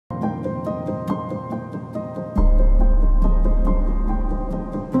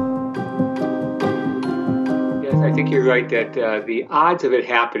I think you're right that the odds of it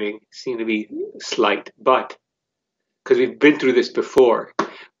happening seem to be slight, but because we've been through this before.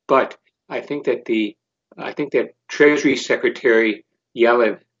 But I think that Treasury Secretary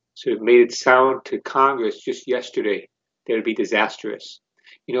Yellen sort of made it sound to Congress just yesterday that it'd be disastrous.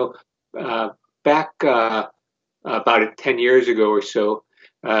 You know, back about 10 years ago or so,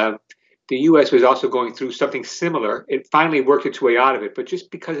 the U.S. was also going through something similar. It finally worked its way out of it, but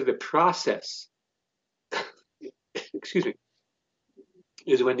just because of the process, excuse me,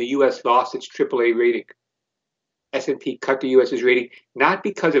 is when the U.S. lost its AAA rating. S&P cut the U.S.'s rating, not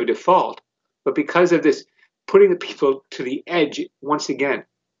because of default, but because of this putting the people to the edge once again.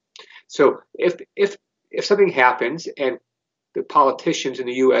 So if something happens and the politicians in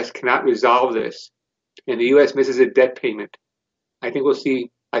the U.S. cannot resolve this, and the U.S. misses a debt payment, I think we'll see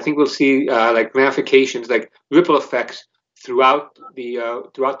like ramifications, like ripple effects throughout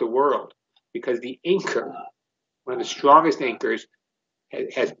the world, because the anchor, one of the strongest anchors,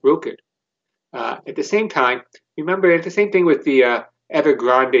 has broken. At the same time, remember, it's the same thing with the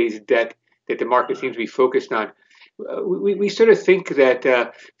Evergrande's debt that the market seems to be focused on. We sort of think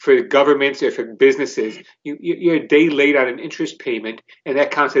that for governments or for businesses, you're a day late on an interest payment, and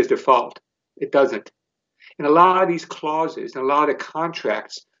that counts as default. It doesn't. And a lot of these clauses and a lot of the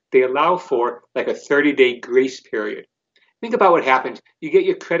contracts, they allow for like a 30-day grace period. Think about what happens. You get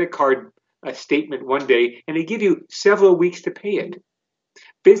your credit card statement one day, and they give you several weeks to pay it.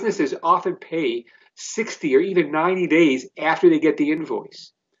 Businesses often pay 60 or even 90 days after they get the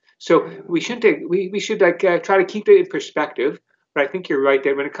invoice. So we should try to keep it in perspective. But I think you're right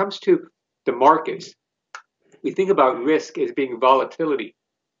that when it comes to the markets, we think about risk as being volatility.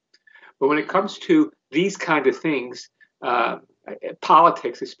 But when it comes to these kind of things,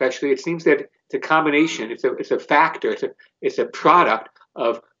 politics especially, it seems that it's a combination. It's a factor. It's a product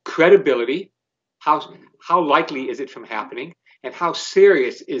of credibility. How likely is it from happening? And how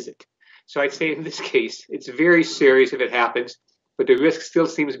serious is it? So I'd say in this case, it's very serious if it happens, but the risk still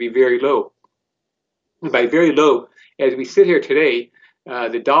seems to be very low. And by very low, as we sit here today,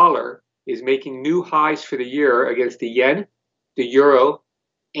 the dollar is making new highs for the year against the yen, the euro,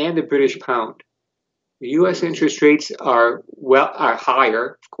 and the British pound. The U.S. interest rates are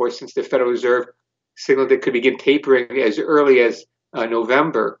higher, of course, since the Federal Reserve signaled it could begin tapering as early as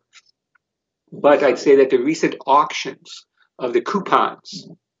November. But I'd say that the recent auctions of the coupons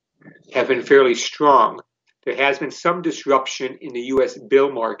have been fairly strong. There has been some disruption in the U.S.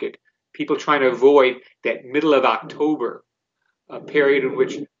 bill market, people trying to avoid that middle of October period in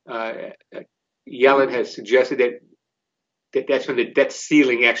which Yellen has suggested that's when the debt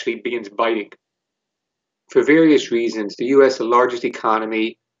ceiling actually begins biting. For various reasons, the U.S., the largest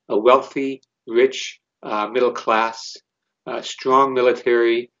economy, a wealthy, rich, middle class, strong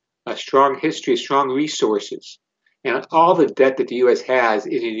military, a strong history, strong resources. And all the debt that the U.S. has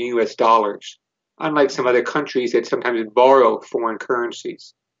is in U.S. dollars, unlike some other countries that sometimes borrow foreign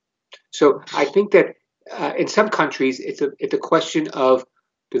currencies. So I think that in some countries, it's a question of,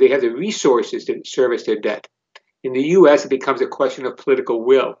 do they have the resources to service their debt? In the U.S., it becomes a question of political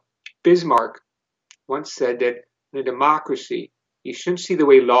will. Bismarck once said that in a democracy, you shouldn't see the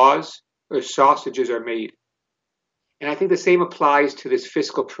way laws or sausages are made. And I think the same applies to this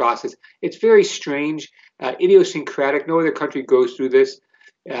fiscal process. It's very strange, idiosyncratic. No other country goes through this.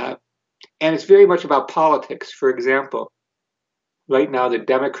 And it's very much about politics. For example, right now the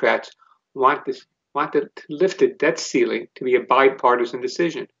Democrats want to lift the debt ceiling to be a bipartisan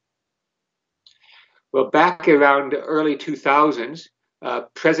decision. Well, back around the early 2000s,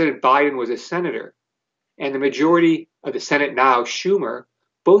 President Biden was a senator. And the majority of the Senate now, Schumer,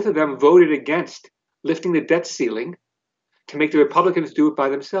 both of them voted against lifting the debt ceiling to make the Republicans do it by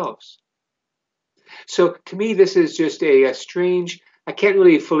themselves. So to me, this is just a strange, I can't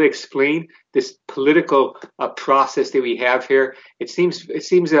really fully explain this political process that we have here. It seems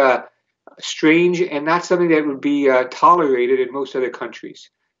strange and not something that would be tolerated in most other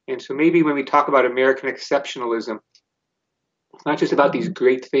countries. And so maybe when we talk about American exceptionalism, it's not just about these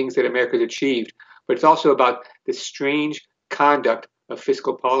great things that America's achieved, but it's also about the strange conduct of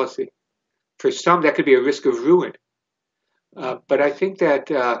fiscal policy. For some, that could be a risk of ruin. But I think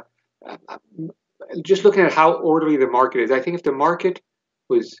that just looking at how orderly the market is, I think if the market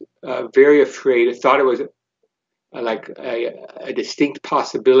was very afraid, it thought it was like a distinct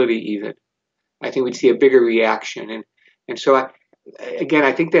possibility even, I think we'd see a bigger reaction. And so,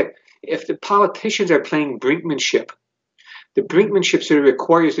 I think that if the politicians are playing brinkmanship, the brinkmanship sort of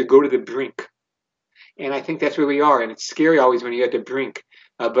requires to go to the brink. And I think that's where we are. And it's scary always when you're at the brink.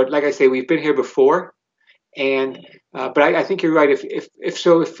 But like I say, we've been here before. And but I think you're right. If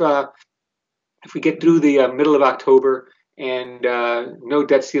if we get through the middle of October and no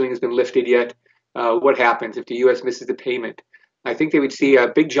debt ceiling has been lifted yet, what happens if the U.S. misses the payment? I think they would see a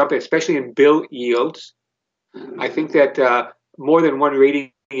big jump, especially in bill yields. I think that more than one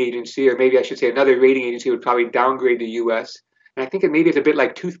rating agency, or maybe I should say another rating agency, would probably downgrade the U.S. And I think maybe it's a bit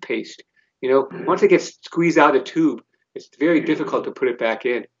like toothpaste. Once it gets squeezed out of the tube, it's very difficult to put it back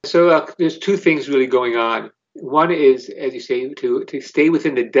in. So there's two things really going on. One is, as you say, to stay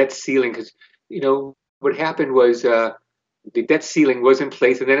within the debt ceiling, because what happened was the debt ceiling was in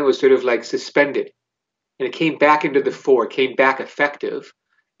place, and then it was sort of like suspended, and it came back into the fore, came back effective.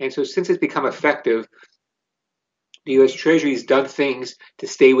 And so since it's become effective, the U.S. Treasury has done things to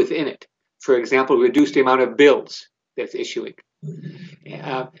stay within it. For example, reduce the amount of bills that's issuing.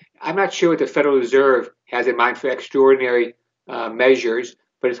 I'm not sure what the Federal Reserve has in mind for extraordinary measures,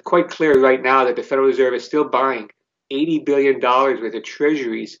 but it's quite clear right now that the Federal Reserve is still buying $80 billion worth of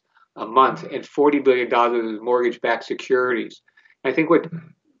treasuries a month and $40 billion worth of mortgage-backed securities. I think what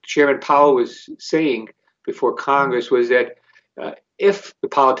Chairman Powell was saying before Congress was that if the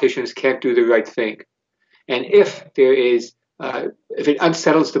politicians can't do the right thing, and if it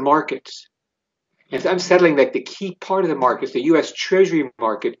unsettles the markets, and it's unsettling like the key part of the markets, the U.S. Treasury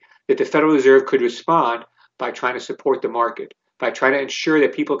market, that the Federal Reserve could respond by trying to support the market, by trying to ensure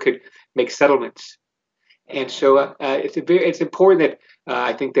that people could make settlements. And so it's important that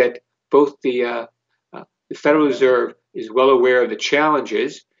I think that both the Federal Reserve is well aware of the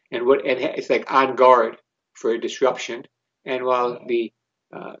challenges and it's like on guard for a disruption, and while the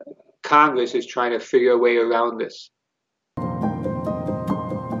Congress is trying to figure a way around this.